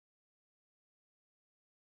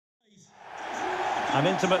An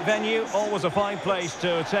intimate venue, always a fine place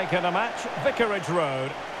to take in a match. Vicarage Road.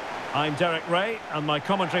 I'm Derek Ray, and my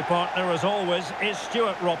commentary partner, as always, is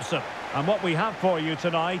Stuart Robson. And what we have for you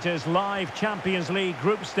tonight is live Champions League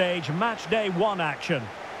group stage match day 1 action.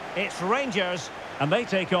 It's Rangers, and they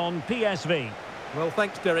take on PSV. Well,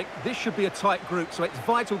 thanks, Derek. This should be a tight group, so it's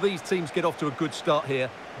vital these teams get off to a good start here.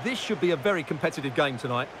 This should be a very competitive game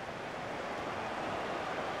tonight.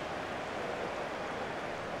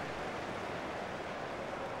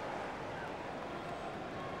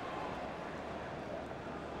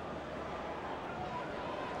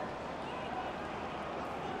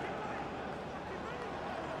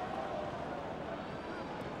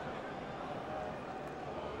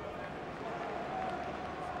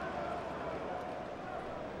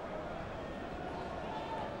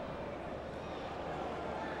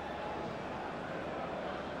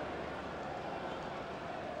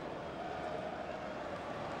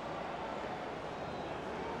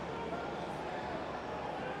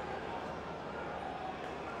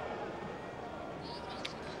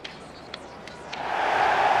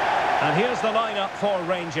 And here's the lineup for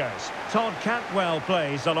Rangers. Todd Cantwell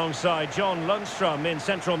plays alongside John Lundstrom in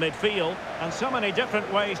central midfield. And so many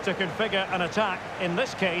different ways to configure an attack. In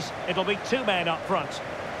this case, it'll be 2 men up front.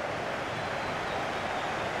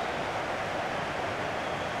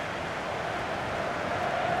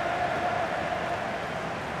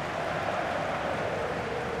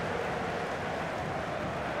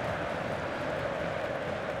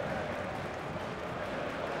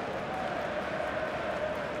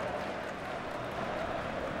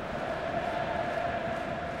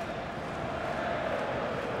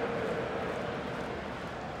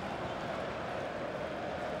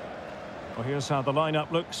 Well, here's how the lineup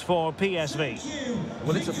looks for PSV.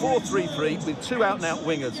 Well, it's a 4-3-3 with 2 out-and-out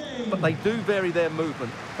wingers, but they do vary their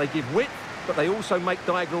movement. They give width, but they also make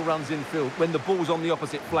diagonal runs infield when the ball's on the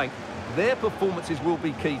opposite flank. Their performances will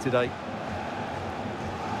be key today.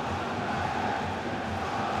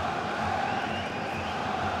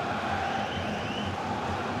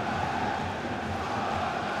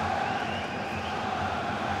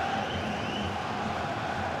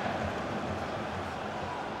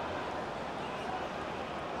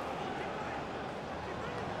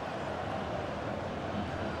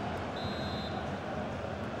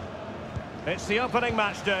 It's the opening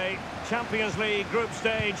match day. Champions League group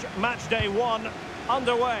stage, match day 1,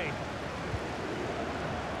 underway.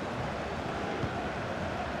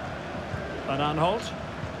 Van Aanholt.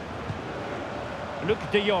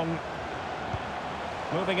 Luc de Jong.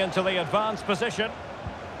 Moving into the advanced position.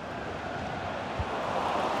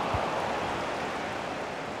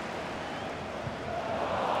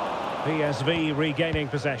 PSV regaining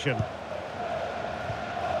possession.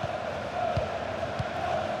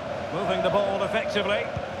 Moving the ball effectively.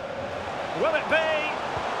 Will it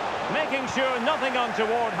be? Making sure nothing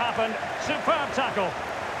untoward happened. Superb tackle.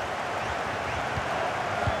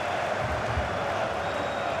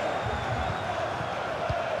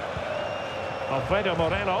 Alfredo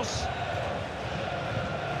Morelos.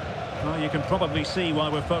 Well, you can probably see why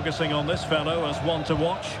we're focusing on this fellow as one to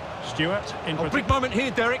watch. Stuart, in A big moment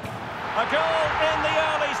here, Derek. A goal in the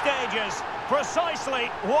early stages. Precisely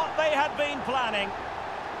what they had been planning.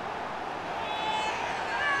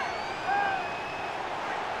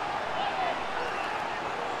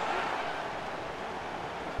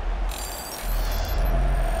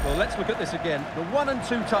 Well, let's look at this again. The 1- and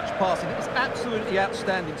 2-touch passing is absolutely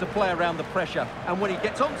outstanding to play around the pressure. And when he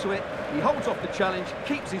gets onto it, he holds off the challenge,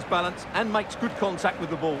 keeps his balance, and makes good contact with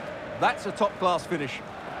the ball. That's a top-class finish.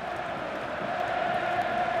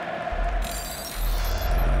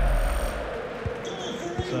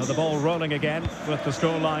 So the ball rolling again with the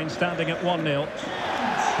scoreline standing at 1-0.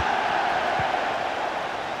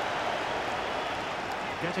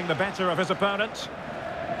 Getting the better of his opponent.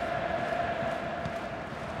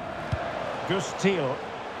 Gus Thiel.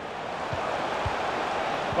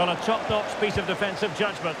 Well, a top-notch piece of defensive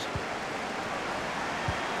judgment.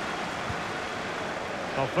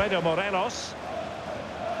 Alfredo Morelos.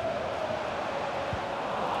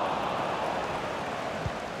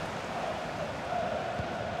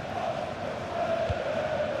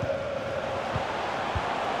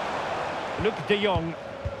 Luc de Jong.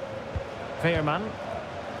 Veerman.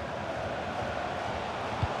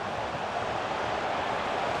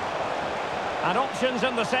 And options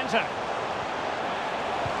in the centre.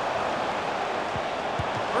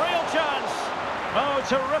 Real chance. Oh,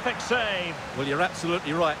 terrific save. Well, you're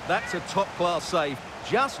absolutely right. That's a top-class save.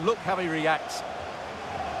 Just look how he reacts.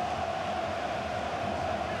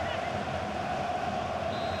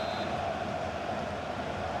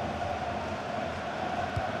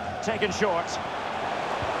 Taken short.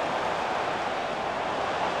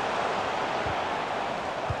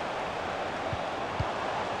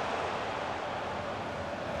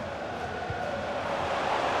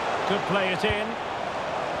 Could play it in.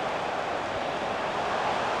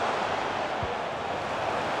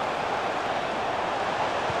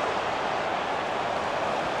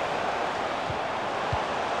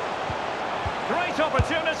 Great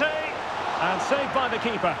opportunity. And saved by the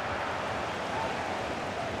keeper.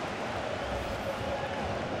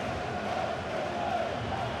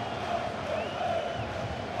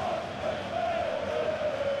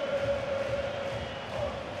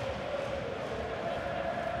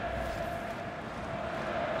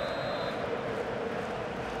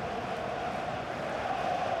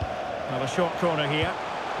 Well, a short corner here.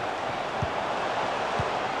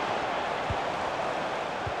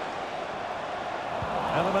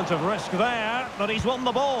 Element of risk there, but he's won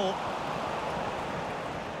the ball.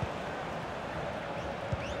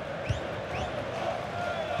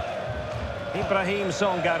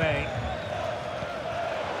 Songare.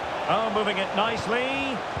 Oh, moving it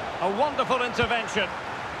nicely. A wonderful intervention.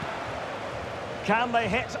 Can they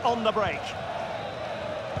hit on the break?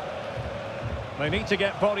 They need to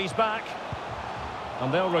get bodies back,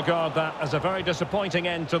 and they'll regard that as a very disappointing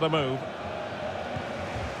end to the move.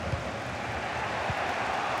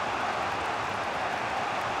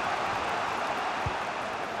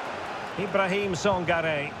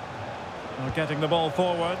 Songare. They're getting the ball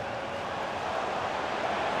forward.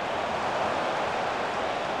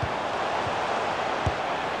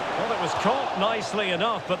 Well, it was caught nicely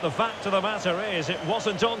enough, but the fact of the matter is it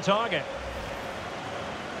wasn't on target.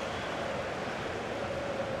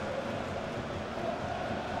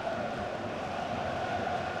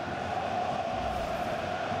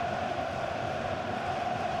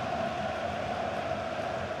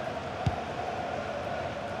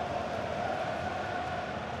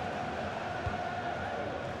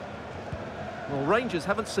 Well, Rangers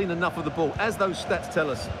haven't seen enough of the ball, as those stats tell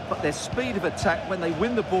us, but their speed of attack when they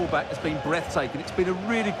win the ball back has been breathtaking. It's been a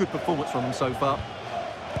really good performance from them so far.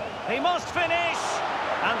 He must finish!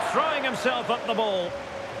 And throwing himself at the ball.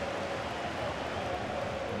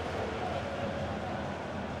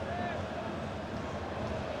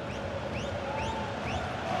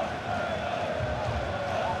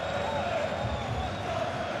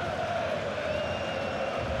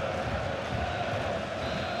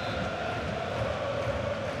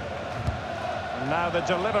 Now the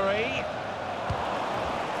delivery.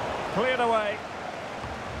 Cleared away.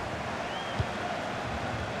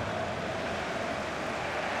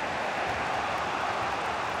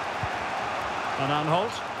 And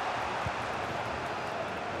Anholt.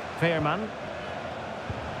 Veerman.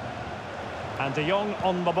 And De Jong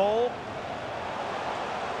on the ball.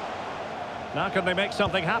 Now can they make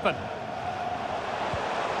something happen?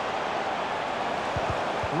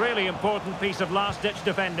 Really important piece of last-ditch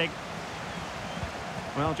defending.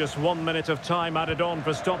 Well, just 1 minute of time added on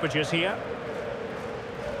for stoppages here.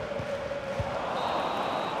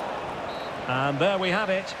 And there we have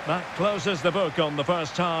it. That closes the book on the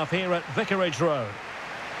first half here at Vicarage Road.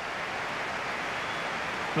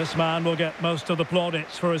 This man will get most of the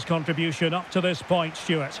plaudits for his contribution up to this point,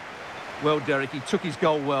 Stuart. Well, Derek, he took his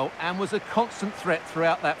goal well and was a constant threat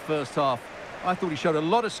throughout that first half. I thought he showed a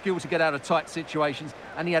lot of skill to get out of tight situations,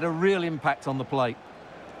 and he had a real impact on the plate.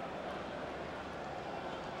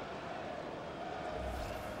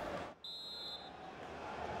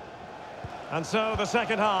 And so the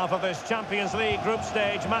second half of this Champions League group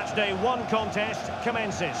stage matchday 1 contest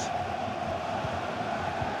commences.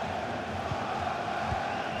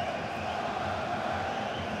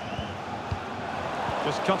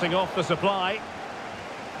 Just cutting off the supply.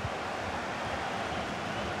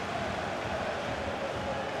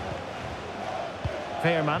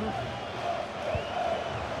 Veerman.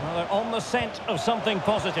 Well, they're on the scent of something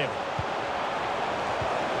positive.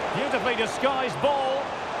 Beautifully disguised ball.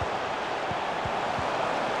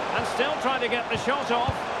 And still trying to get the shot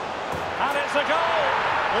off. And it's a goal!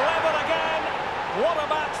 Level again! What a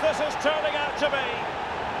match this is turning out to be!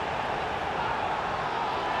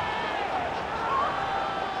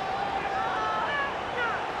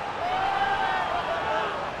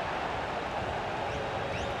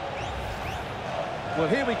 Well,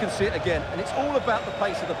 here we can see it again, and it's all about the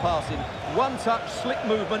pace of the passing. One touch, slick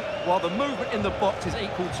movement, while the movement in the box is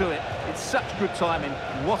equal to it. It's such good timing.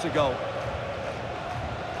 What a goal.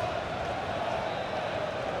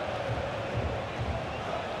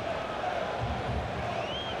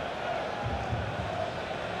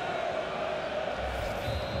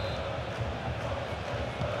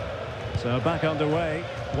 So back underway.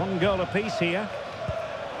 1 goal apiece here.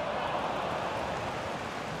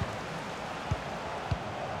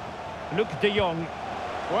 Luc de Jong.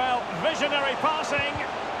 Well, visionary passing.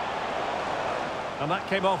 And that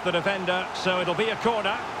came off the defender, so it'll be a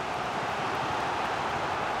corner.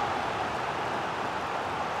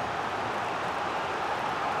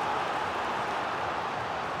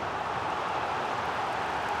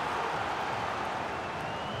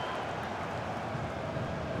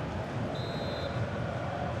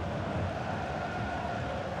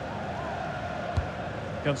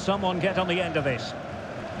 Can someone get on the end of this?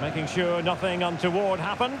 Making sure nothing untoward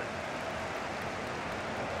happened.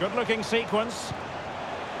 Good-looking sequence.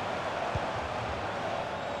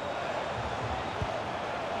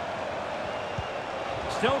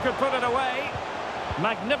 Still could put it away.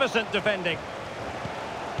 Magnificent defending.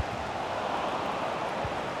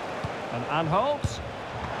 And Anholt.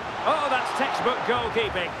 Oh, that's textbook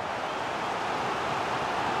goalkeeping.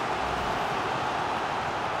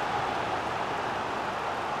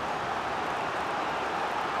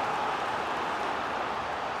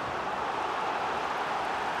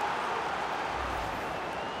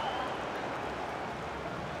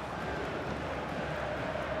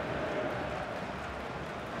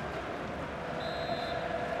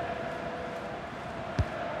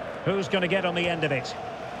 Who's going to get on the end of it?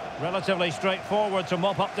 Relatively straightforward to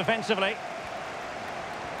mop up defensively.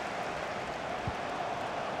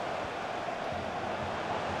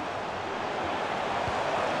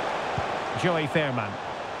 Joey Fairman.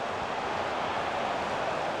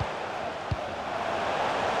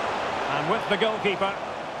 And with the goalkeeper.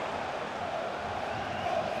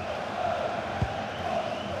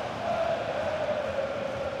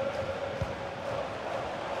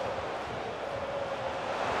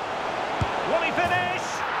 Will he finish?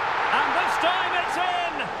 And this time it's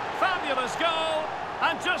in! Fabulous goal!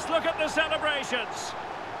 And just look at the celebrations.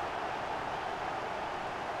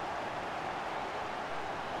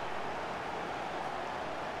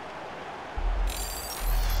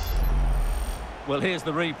 Well, here's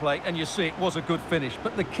the replay, and you see it was a good finish.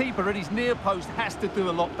 But the keeper at his near post has to do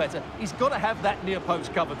a lot better. He's got to have that near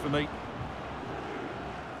post covered for me.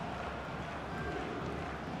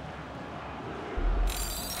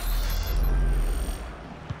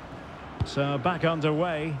 So back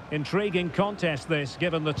underway. Intriguing contest this,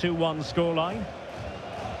 given the 2-1 scoreline.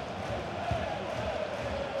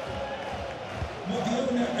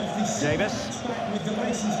 Davis. With the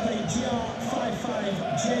license plate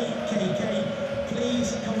GR55JKK,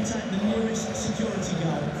 please contact the nearest security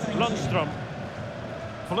guard. Thank you. Lundstrom.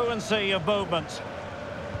 Fluency of movement.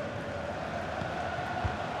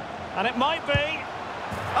 And it might be.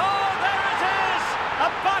 Oh, there it is! A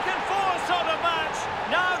back and forth sort of match.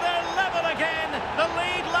 Now they're level again. The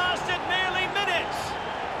lead lasted merely minutes.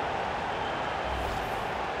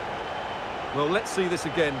 Well, let's see this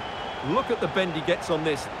again. Look at the bend he gets on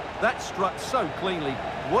this. That struck so cleanly.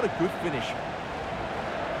 What a good finish.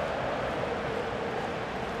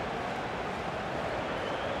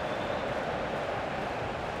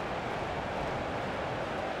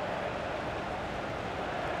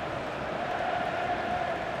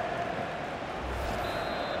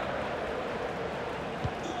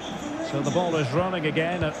 So the ball is running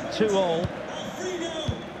again at 2-2.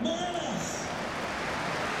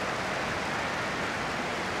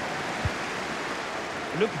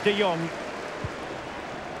 Luc de Jong.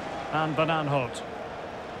 And Van Aanholt.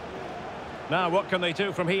 Now what can they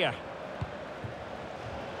do from here?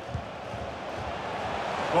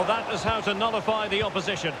 Well, that is how to nullify the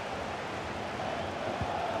opposition.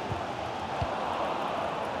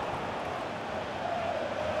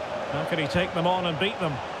 How can he take them on and beat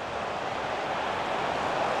them?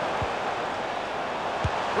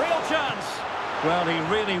 Real chance. Well, he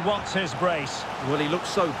really wants his brace. Well, he looks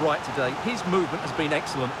so bright today. His movement has been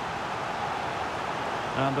excellent.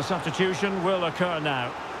 And the substitution will occur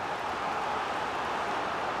now.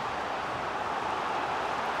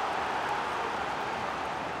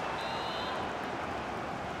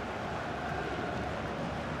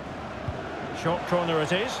 Short corner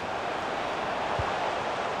it is.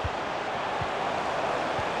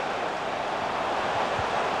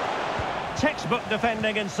 Textbook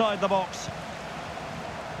defending inside the box.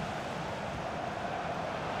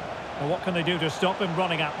 Well, what can they do to stop him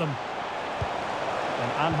running at them?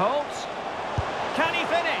 And Anholt. Can he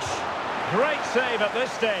finish? Great save at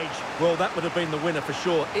this stage. Well, that would have been the winner for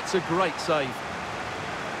sure. It's a great save.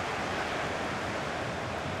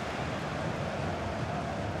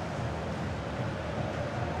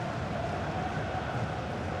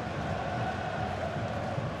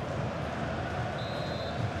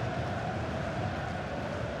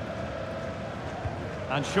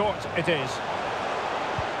 And short it is.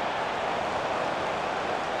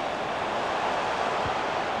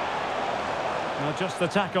 Well, just the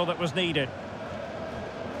tackle that was needed.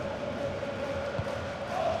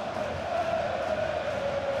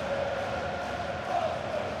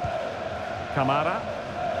 Kamara.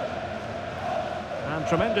 And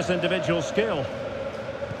tremendous individual skill.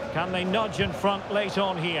 Can they nudge in front late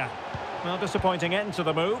on here? Well, disappointing end to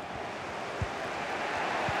the move.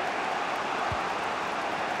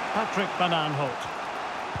 Patrick Van Aanholt.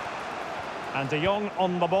 And De Jong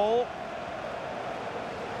on the ball.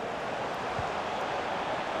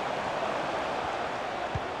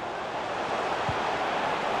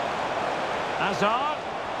 Hazard.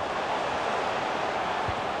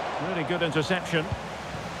 Really good interception.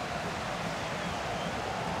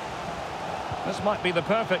 This might be the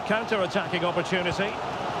perfect counter-attacking opportunity.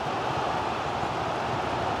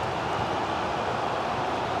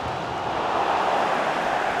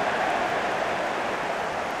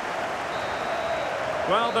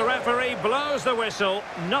 Well, the referee blows the whistle.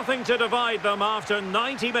 Nothing to divide them after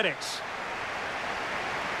 90 minutes.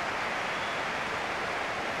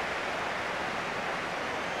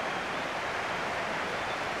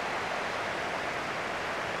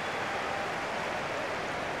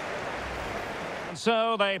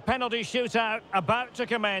 So the penalty shootout about to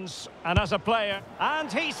commence, and as a player,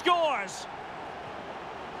 and he scores!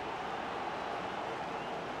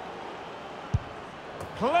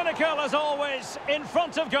 Clinical as always, in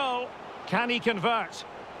front of goal. Can he convert?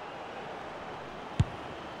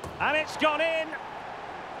 And it's gone in.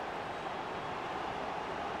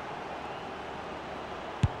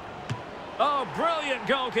 Oh, brilliant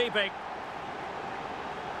goalkeeping.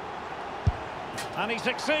 And he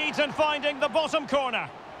succeeds in finding the bottom corner.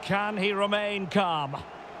 Can he remain calm?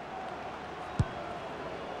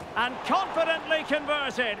 And confidently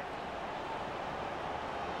converted.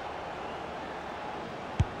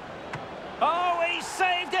 Oh, he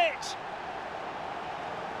saved it!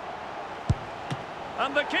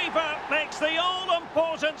 And the keeper makes the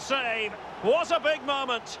all-important save. What a big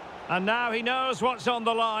moment. And now he knows what's on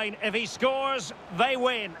the line. If he scores, they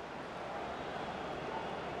win.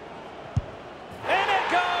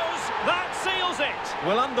 That seals it.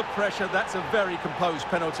 Well, under pressure, that's a very composed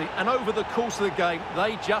penalty. And over the course of the game,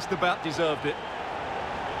 they just about deserved it.